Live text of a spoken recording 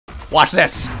Watch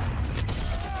this.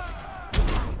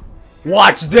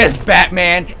 Watch this,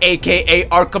 Batman, aka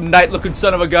Arkham Knight looking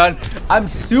son of a gun. I'm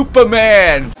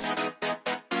Superman.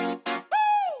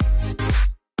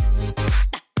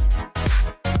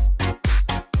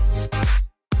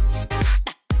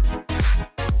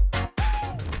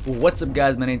 What's up,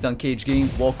 guys? My name's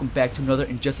unCAGEDgamez. Welcome back to another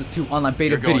Injustice 2 online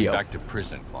beta video. You're going back to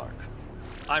prison, Clark.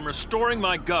 I'm restoring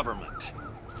my government.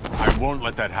 I won't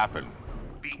let that happen.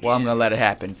 Well, I'm gonna let it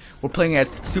happen. We're playing as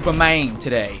Superman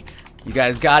today. You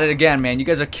guys got it again, man. You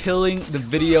guys are killing the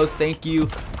videos. Thank you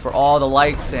for all the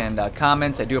likes and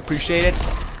comments. I do appreciate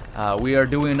it. We are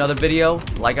doing another video,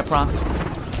 like I promised.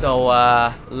 So,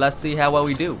 let's see how well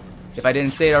we do. If I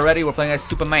didn't say it already, we're playing as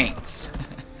Supermans.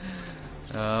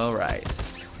 Alright.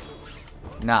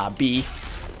 Nah, B.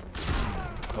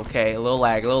 Okay, a little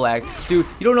lag, a little lag. Dude,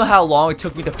 you don't know how long it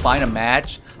took me to find a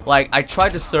match? Like, I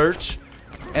tried to search,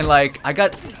 and like, I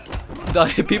got...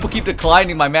 the people keep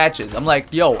declining my matches. I'm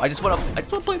like, yo, I just wanna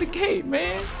play the game,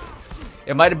 man.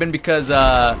 It might have been because,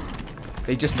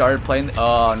 they just started playing...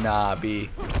 Oh, nah, B.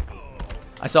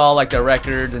 I saw, like, the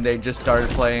records, and they just started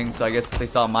playing, so I guess they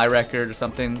saw my record or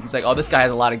something. It's like, oh, this guy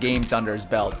has a lot of games under his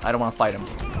belt. I don't want to fight him.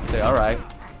 Say, alright.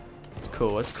 It's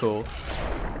cool, it's cool.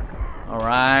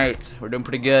 Alright, we're doing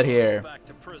pretty good here.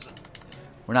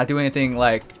 We're not doing anything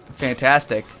like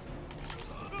fantastic,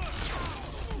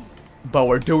 but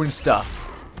we're doing stuff.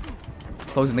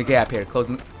 Closing the gap here,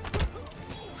 closing.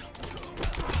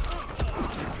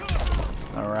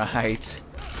 Alright,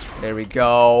 there we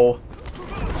go.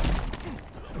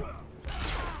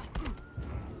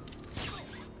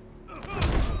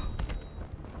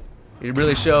 It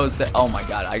really shows that, oh my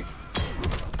god, I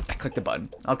click the button.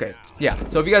 Okay, yeah.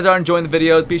 So if you guys are enjoying the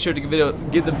videos, be sure to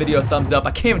give the video a thumbs up. I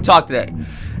can't even talk today.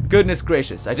 Goodness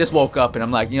gracious! I just woke up and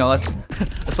I'm like, you know, let's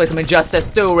play some Injustice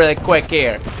 2 really quick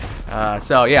here.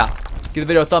 So yeah, give the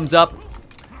video a thumbs up.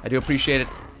 I do appreciate it,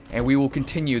 and we will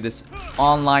continue this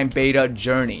online beta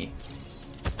journey.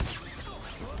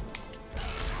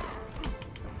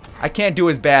 I can't do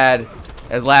as bad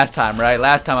as last time, right?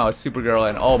 Last time I was Supergirl,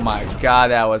 and oh my god,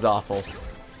 that was awful.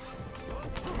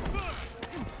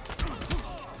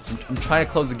 I'm trying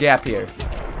to close the gap here.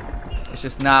 It's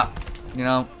just not, you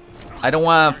know, I don't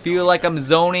want to feel like I'm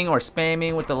zoning or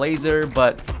spamming with the laser,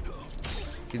 but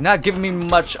he's not giving me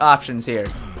much options here.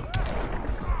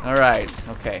 Alright,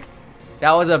 okay.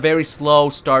 That was a very slow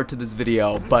start to this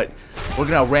video, but we're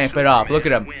gonna ramp it up. Look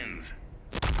at him.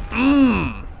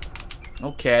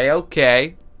 Okay,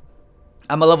 okay.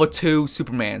 I'm a level 2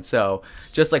 Superman, so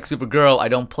just like Supergirl, I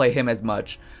don't play him as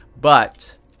much,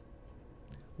 but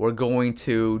we're going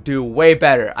to do way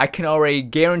better. I can already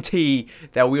guarantee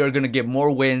that we are going to get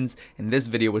more wins in this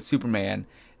video with Superman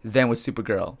than with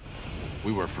Supergirl.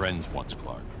 We were friends once,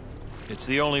 Clark. It's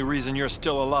the only reason you're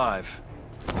still alive.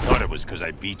 Thought it was because I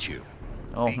beat you.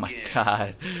 Oh my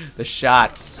god. The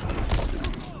shots.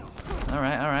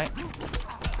 Alright, alright.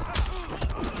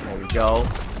 There we go.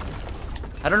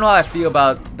 I don't know how I feel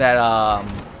about that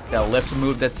that lift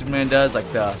move that Superman does,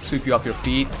 like the sweep you off your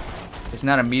feet. It's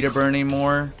not a meter burn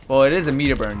anymore. Well, it is a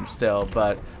meter burn still,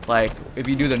 but like if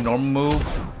you do the normal move,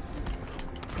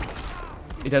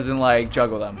 it doesn't like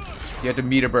juggle them. You have to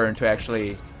meter burn to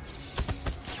actually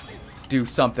do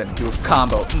something, do a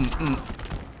combo.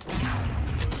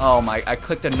 Oh my! I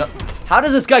clicked another. How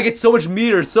does this guy get so much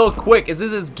meter so quick? Is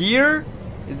this his gear?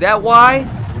 Is that why?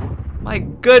 My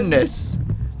goodness!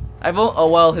 Oh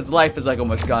well, his life is like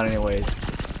almost gone anyways.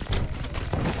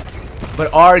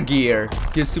 But our gear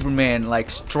gives Superman like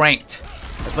strength.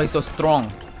 That's why he's so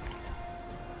strong.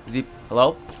 Is he?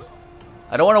 Hello?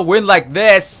 I don't want to win like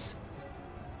this,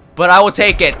 but I will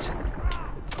take it.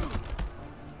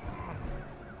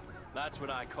 That's what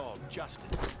I call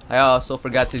justice. I also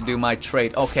forgot to do my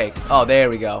trait. Okay. Oh, there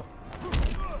we go.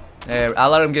 There. I'll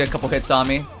let him get a couple hits on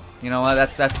me. You know what?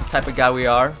 That's the type of guy we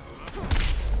are.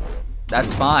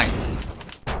 That's fine.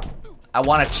 I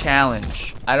want a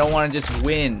challenge. I don't want to just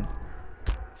win.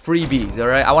 Freebies,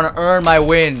 alright? I want to earn my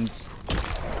wins.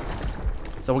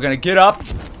 So we're going to get up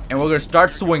and we're going to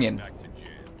start swinging.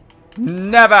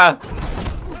 Never!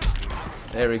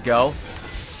 There we go.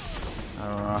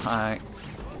 Alright.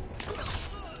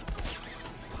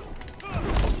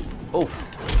 Oh.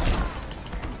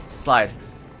 Slide.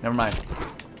 Never mind.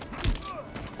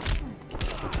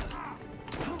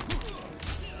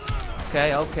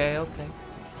 Okay, okay, okay.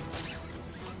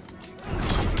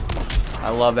 I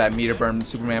love that meter burn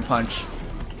Superman punch.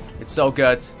 It's so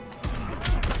good.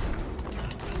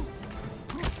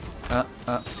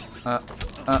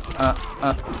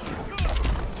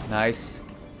 Nice.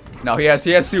 No, he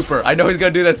has super. I know he's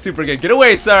gonna do that super again. Get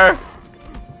away, sir.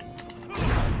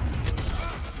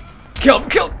 Kill,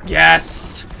 kill.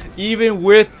 Yes. Even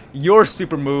with your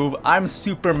super move, I'm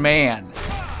Superman.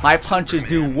 My punches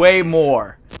do way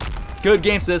more. Good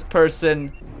games to this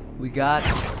person. We got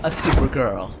a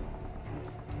Supergirl.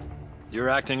 You're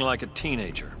acting like a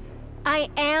teenager. I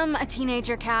am a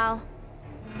teenager, Cal.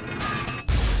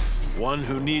 One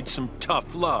who needs some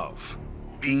tough love.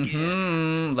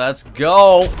 Let's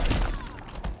go.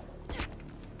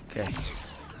 Okay.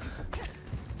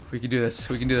 We can do this.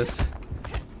 We can do this.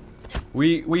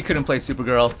 We couldn't play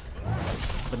Supergirl,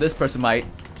 but this person might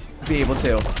be able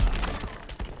to.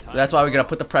 So that's why we gotta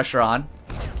put the pressure on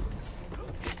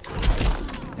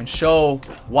and show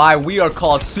why we are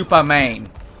called Superman.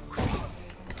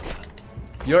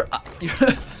 You're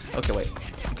okay. Wait.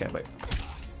 Okay, wait.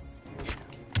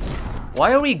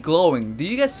 Why are we glowing? Do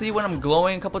you guys see when I'm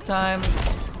glowing a couple times?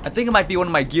 I think it might be one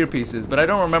of my gear pieces, but I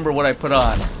don't remember what I put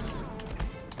on.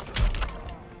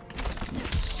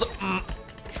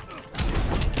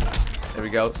 There we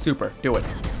go. Super. Do it.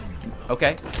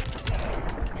 Okay.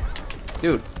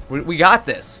 Dude, we got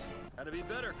this. Gotta be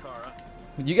better, Kara.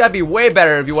 You gotta be way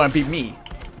better if you want to beat me.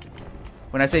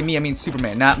 When I say me, I mean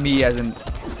Superman, not me as in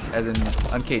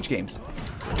unCAGEDgamez.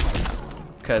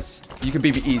 Because you can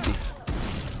beat me easy.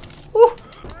 Woo.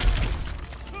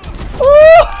 Woo.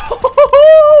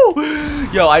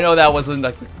 Yo, I know that wasn't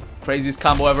like the craziest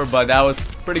combo ever, but that was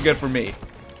pretty good for me.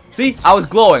 See, I was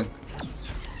glowing.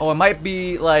 Oh, it might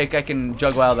be like I can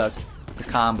juggle out the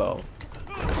combo.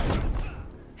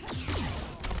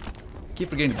 Keep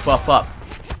forgetting to buff up.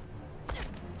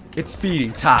 It's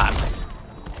feeding time.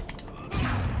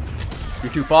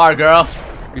 You're too far, girl.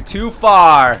 You're too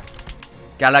far.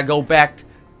 Gotta go back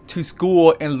to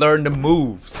school and learn the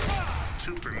moves.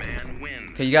 Superman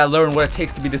wins. Okay, you gotta learn what it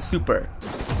takes to be the super.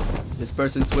 This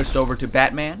person switched over to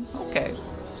Batman. Okay.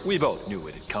 We both knew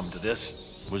it'd come to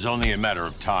this. It was only a matter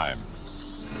of time.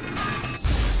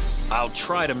 I'll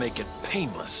try to make it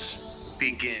painless.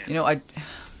 Begin. You know,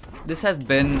 this has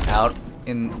been out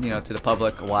in, to the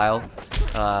public a while.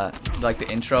 Like the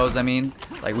intros, I mean.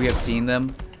 Like we have seen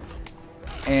them.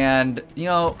 And,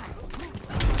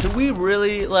 should we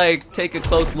really, like, take a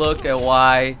close look at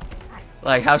why,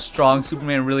 like, how strong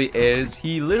Superman really is?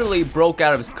 He literally broke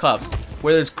out of his cuffs,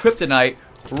 where there's kryptonite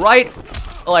right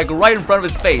in front of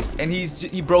his face, and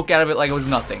he broke out of it like it was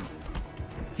nothing.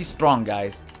 He's strong,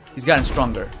 guys. He's gotten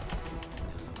stronger.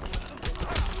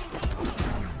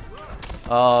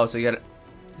 Oh, so you gotta...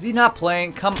 Is he not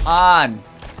playing? Come on!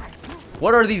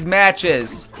 What are these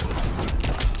matches?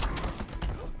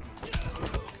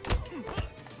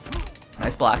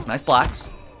 Nice blocks, nice blocks.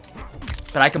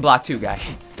 But I can block too, guy.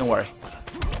 Don't worry.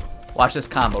 Watch this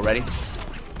combo. Ready?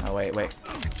 Oh, wait.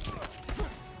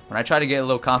 When I try to get a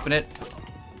little confident,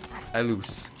 I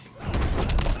lose.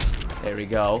 There we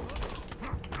go.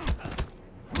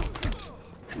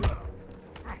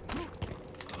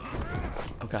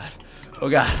 Oh, God. Oh,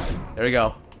 God. There we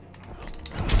go.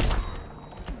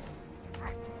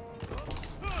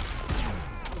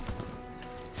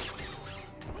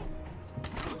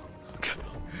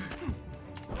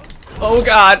 Oh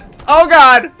God! Oh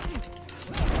God!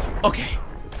 Okay.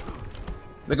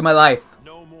 Look at my life.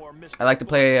 I like to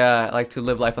play. I like to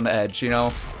live life on the edge.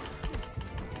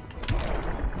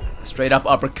 Straight up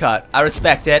uppercut. I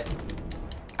respect it.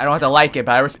 I don't have to like it,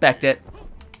 but I respect it.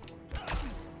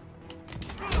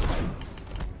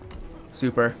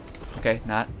 Super. Okay,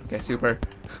 not. Okay, super.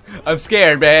 I'm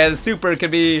scared, man. Super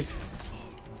could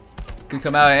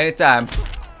come out at any time.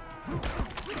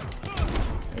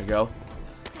 There we go.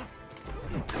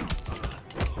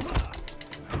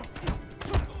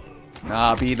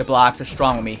 Nah, B, the blocks are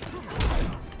strong with me.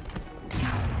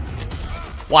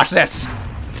 Watch this.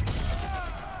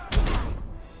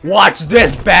 Watch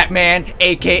this, Batman,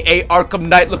 aka Arkham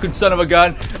Knight looking son of a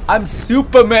gun. I'm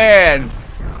Superman.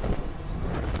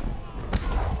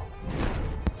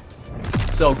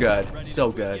 So good.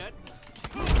 So good.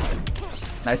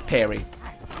 Nice parry.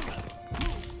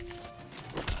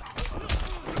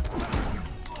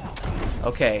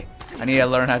 Okay. I need to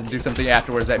learn how to do something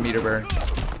afterwards that meter burn.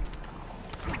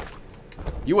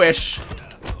 You wish.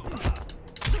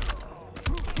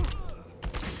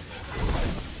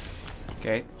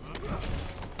 Okay.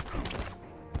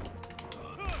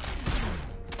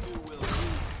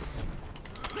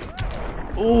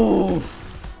 Ooh.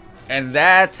 And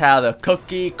that's how the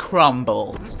cookie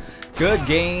crumbles. Good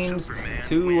games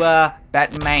to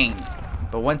Batman.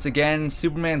 But once again,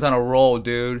 Superman's on a roll,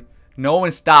 dude. No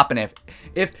one's stopping it.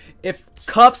 If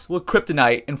cuffs with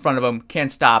kryptonite in front of him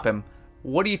can't stop him,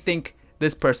 what do you think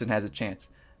this person has a chance?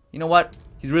 You know what?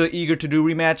 He's really eager to do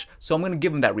a rematch, so I'm gonna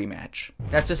give him that rematch.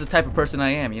 That's just the type of person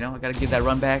I am, you know? I gotta give that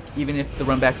run back, even if the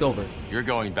run back's over. You're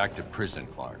going back to prison,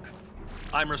 Clark.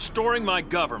 I'm restoring my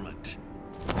government.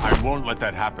 I won't let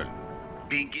that happen.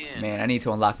 Begin. Man, I need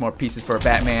to unlock more pieces for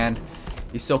Batman.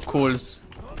 He's so cool.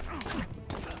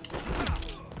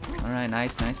 Alright,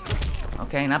 nice, nice.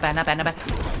 Okay, not bad, not bad, not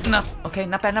bad. No, okay,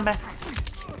 not bad, not bad.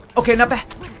 Okay, not bad.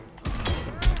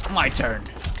 My turn.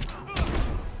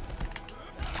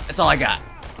 That's all I got.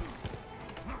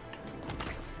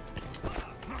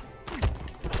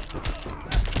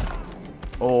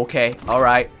 Okay,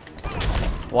 alright.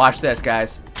 Watch this,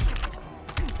 guys.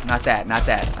 Not that, not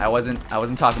that. I wasn't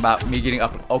talking about me getting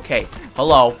up. Okay.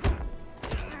 Hello.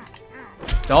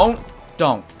 Don't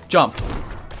jump.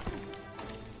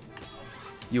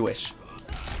 You wish.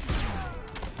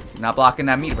 Not blocking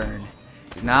that meter burn.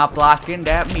 Not blocking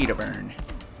that meter burn.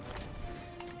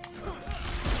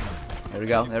 There we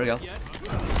go, there we go.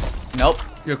 Nope.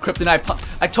 Your kryptonite.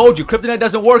 I told you, kryptonite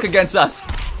doesn't work against us.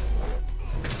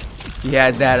 He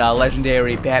has that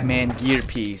legendary Batman gear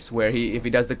piece where if he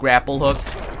does the grapple hook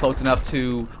close enough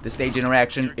to the stage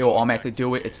interaction, it will automatically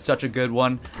do it. It's such a good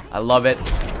one. I love it.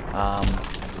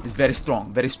 It's very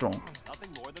strong, very strong.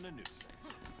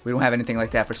 We don't have anything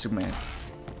like that for Superman,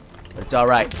 but it's all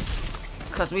right,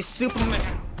 cause we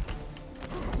Superman.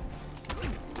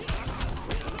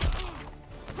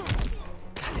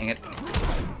 God dang it.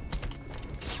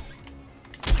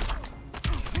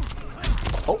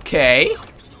 Okay.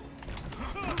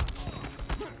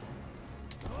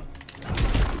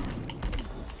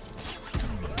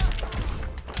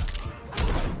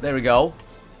 There we go.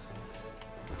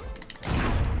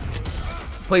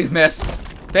 Please miss.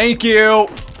 Thank you.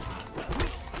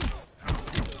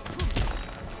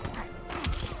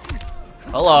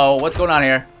 Hello, what's going on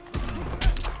here?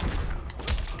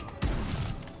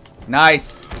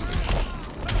 Nice.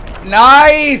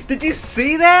 Nice! Did you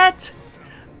see that?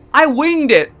 I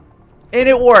winged it, and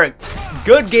it worked.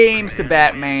 Good games to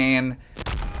Batman.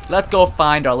 Let's go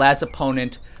find our last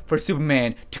opponent for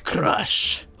Superman to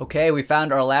crush. Okay, we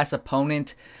found our last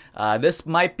opponent. This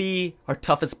might be our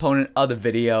toughest opponent of the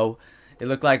video. It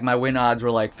looked like my win odds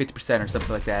were like 50% or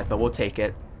something like that, but we'll take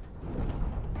it.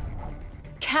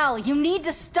 Cal, you need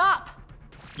to stop.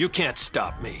 You can't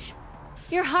stop me.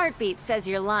 Your heartbeat says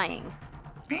you're lying.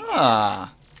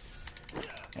 Ah.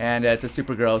 And it's a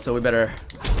Supergirl, so we better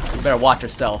watch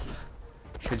herself.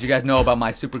 Because you guys know about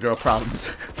my Supergirl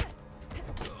problems.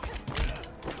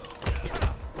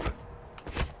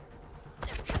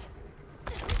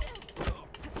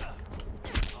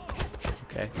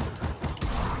 Okay.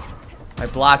 My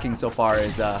blocking so far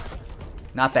is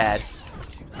not bad.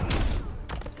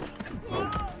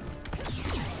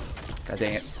 God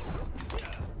dang it.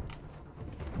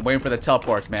 I'm waiting for the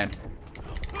teleports, man.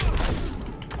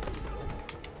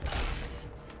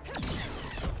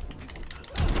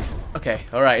 Okay,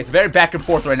 alright. It's very back and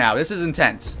forth right now. This is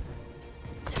intense.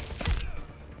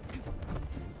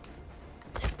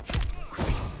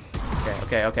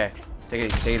 Okay. Take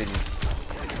it easy,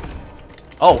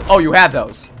 Oh, you have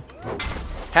those.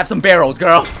 Have some barrels,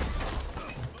 girl.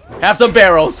 Have some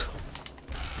barrels.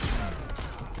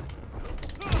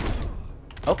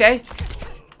 Okay.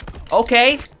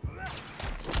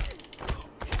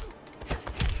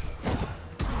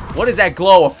 What is that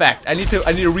glow effect? I need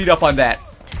to read up on that.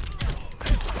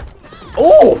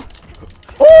 Oh!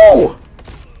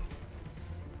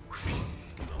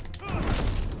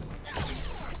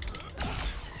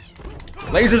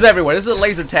 Lasers everywhere. This is a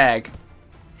laser tag.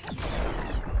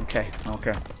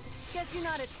 Okay. Guess you're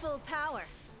not at full power.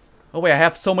 Oh wait, I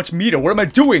have so much meter. What am I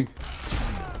doing?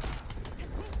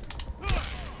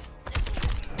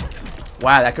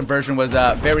 Wow, that conversion was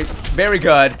very, very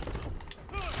good.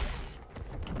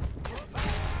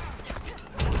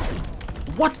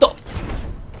 What the?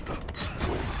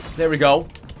 There we go.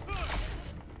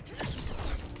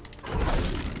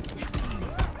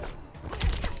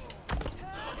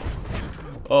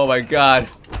 Oh my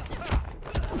god.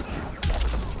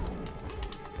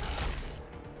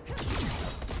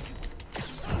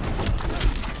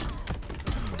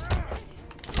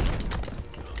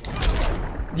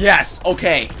 Yes,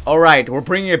 okay. Alright, we're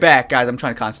bringing it back, guys. I'm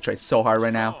trying to concentrate so hard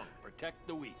right now. Protect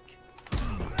the weak.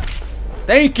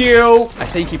 Thank you! I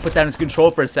think he put down his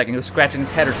control for a second. He was scratching his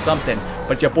head or something.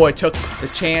 But your boy took the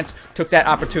chance, took that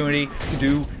opportunity to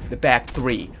do the back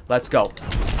three. Let's go.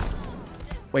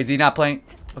 Wait, is he not playing?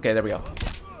 Okay, there we go.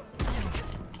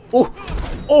 Oh!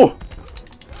 Oh!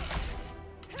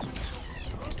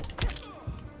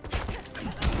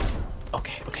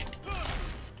 Okay.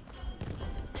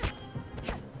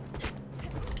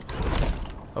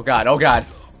 Oh god.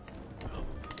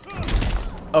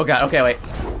 Oh god, okay, wait.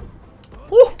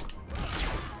 Woo!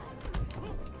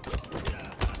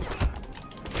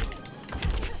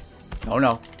 No,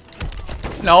 no.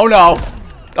 No, no.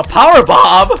 The power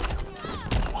bomb?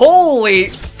 Holy.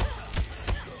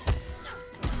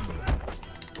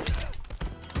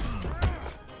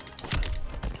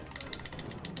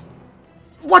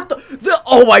 What the?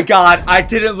 Oh my god, I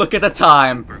didn't look at the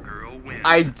time. Supergirl wins.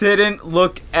 I didn't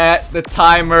look at the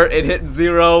timer. It hit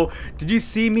 0. Did you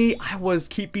see me? I was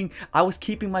keeping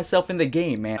myself in the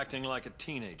game, man. Acting like a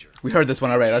teenager. We heard this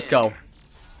one already. Let's go.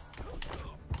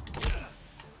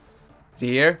 Is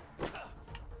he here?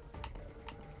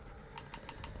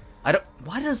 I don't.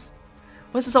 Why does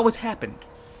this always happen?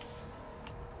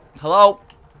 Hello?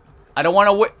 I don't want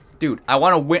to win. Dude, I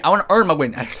want to win. I want to earn my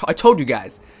win. I told you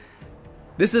guys.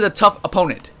 This is a tough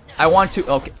opponent. I want to.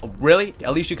 Okay, really?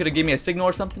 At least you could have given me a signal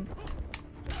or something.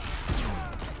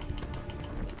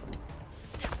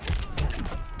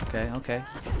 Okay, okay.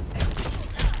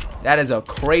 That is a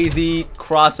crazy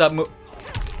cross-up move.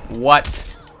 What?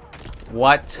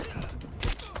 What?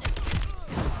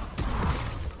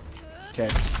 Okay,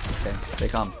 okay. Stay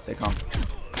calm. Stay calm.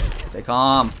 Stay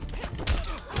calm.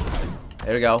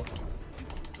 There we go.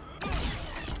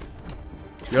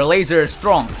 Your laser is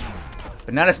strong,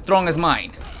 but not as strong as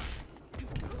mine.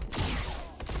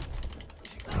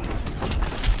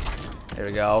 There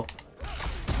we go.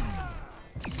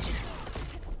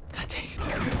 God dang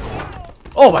it.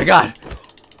 Oh my god!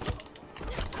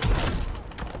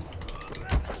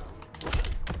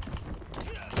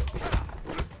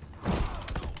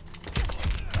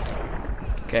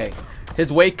 Okay.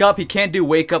 His wake up, he can't do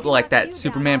wake up like that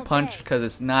Superman punch because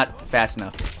it's not fast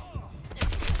enough.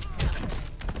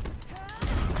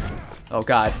 Oh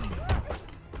god.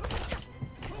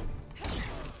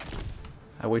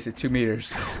 I wasted 2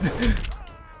 meters.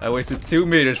 I wasted 2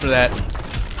 meters for that.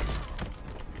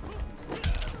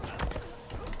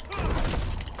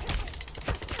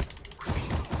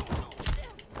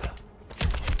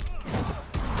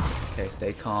 Okay,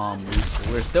 stay calm.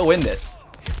 We're still in this.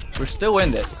 We're still in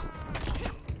this.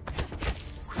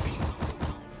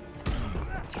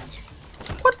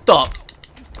 What the?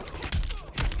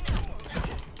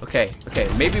 Okay, okay,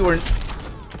 maybe we're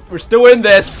still in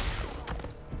this.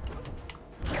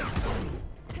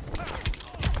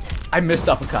 I missed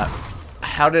uppercut.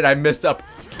 How did I miss up?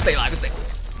 Stay alive, stay.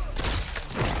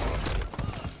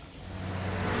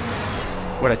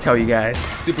 What'd I tell you guys?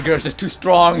 Supergirl's just too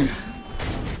strong.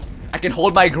 I can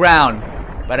hold my ground,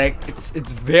 but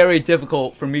it's very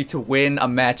difficult for me to win a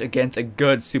match against a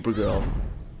good Supergirl.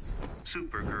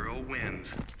 Supergirl wins.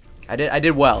 I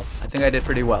did well. I think I did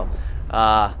pretty well.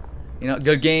 You know,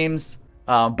 good games.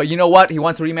 But you know what? He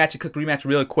wants a rematch. He clicked rematch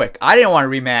really quick. I didn't want a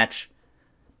rematch.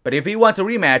 But if he wants a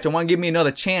rematch and want to give me another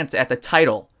chance at the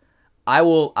title, I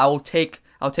will take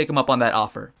him up on that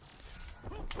offer.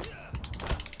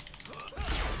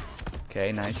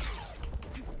 Okay, nice.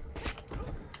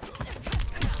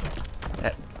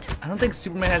 I don't think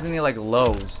Superman has any like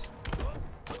lows.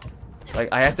 Like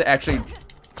I have to actually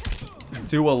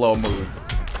do a low move.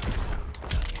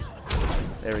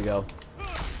 There we go.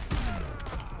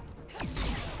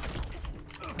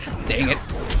 Dang it.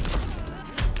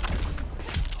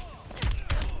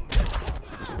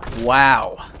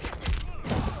 Wow.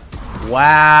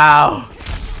 Wow.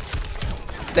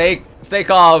 Stay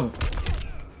calm.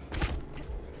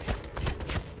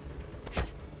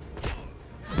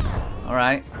 All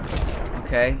right.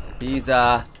 Okay. He's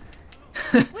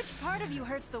Which part of you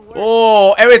hurts the worst?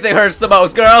 Oh, everything hurts the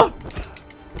most, girl.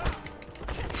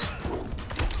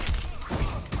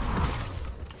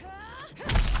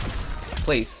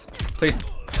 Please. Please.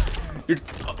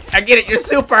 I get it. You're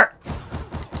super.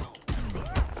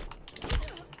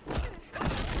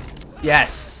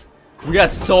 Yes. We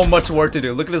got so much work to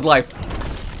do. Look at his life.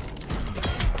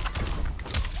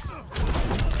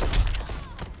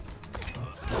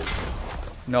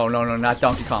 No, no, no, not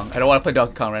Donkey Kong. I don't want to play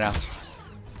Donkey Kong right now.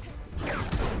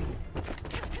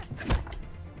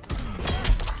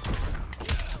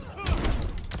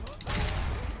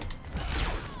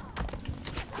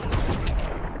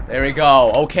 There we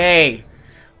go. Okay.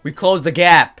 We closed the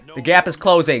gap. The gap is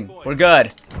closing. We're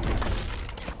good.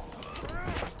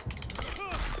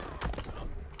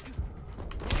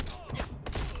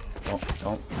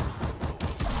 Don't.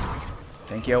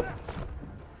 Thank you.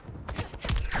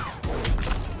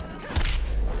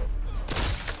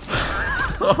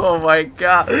 Oh my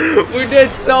god. We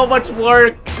did so much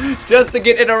work just to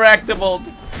get interactable.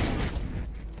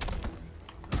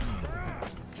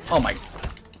 Oh my.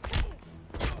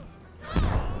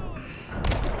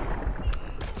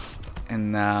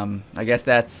 And I guess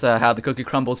that's how the cookie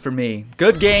crumbles for me.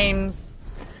 Good games.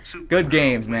 Good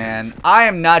games, man. I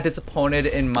am not disappointed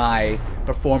in my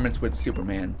performance with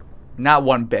Superman. Not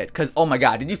one bit. Because, oh my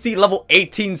god, did you see level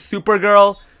 18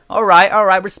 Supergirl?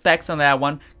 Alright, respects on that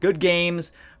one. Good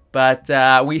games, but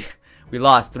we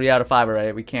lost 3 out of 5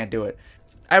 already. We can't do it.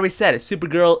 I already said it.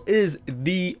 Supergirl is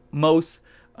the most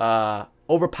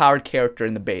overpowered character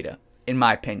in the beta, in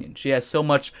my opinion. She has so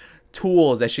much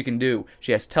tools that she can do.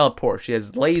 She has teleport. She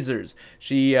has lasers.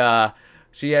 She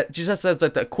just has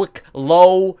like the quick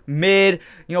low, mid,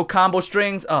 you know, combo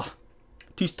strings.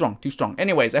 Too strong.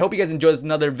 Anyways, I hope you guys enjoyed this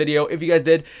another video. If you guys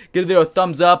did, give the video a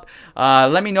thumbs up.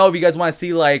 Let me know if you guys want to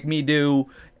see like me do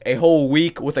a whole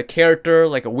week with a character,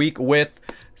 like a week with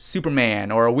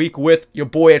Superman or a week with your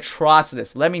boy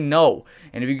Atrocitus. Let me know.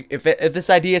 And if this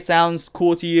idea sounds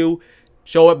cool to you,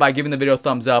 show it by giving the video a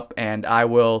thumbs up, and I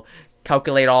will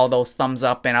calculate all those thumbs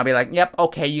up, and I'll be like, yep,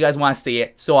 okay, you guys want to see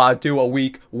it, so I'll do a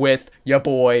week with your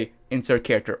boy, insert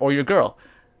character, or your girl.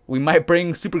 We might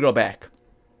bring Supergirl back.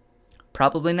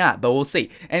 Probably not, but we'll see.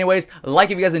 Anyways,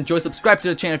 like if you guys enjoy, subscribe to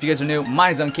the channel if you guys are new.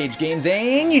 Mine is unCAGEDgamez,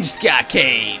 and you just got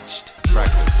caged.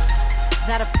 Practice. Is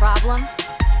that a problem?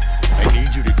 I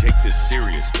need you to take this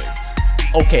seriously.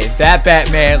 Okay, that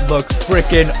Batman looks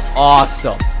freaking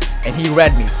awesome, and he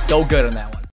read me so good on that one.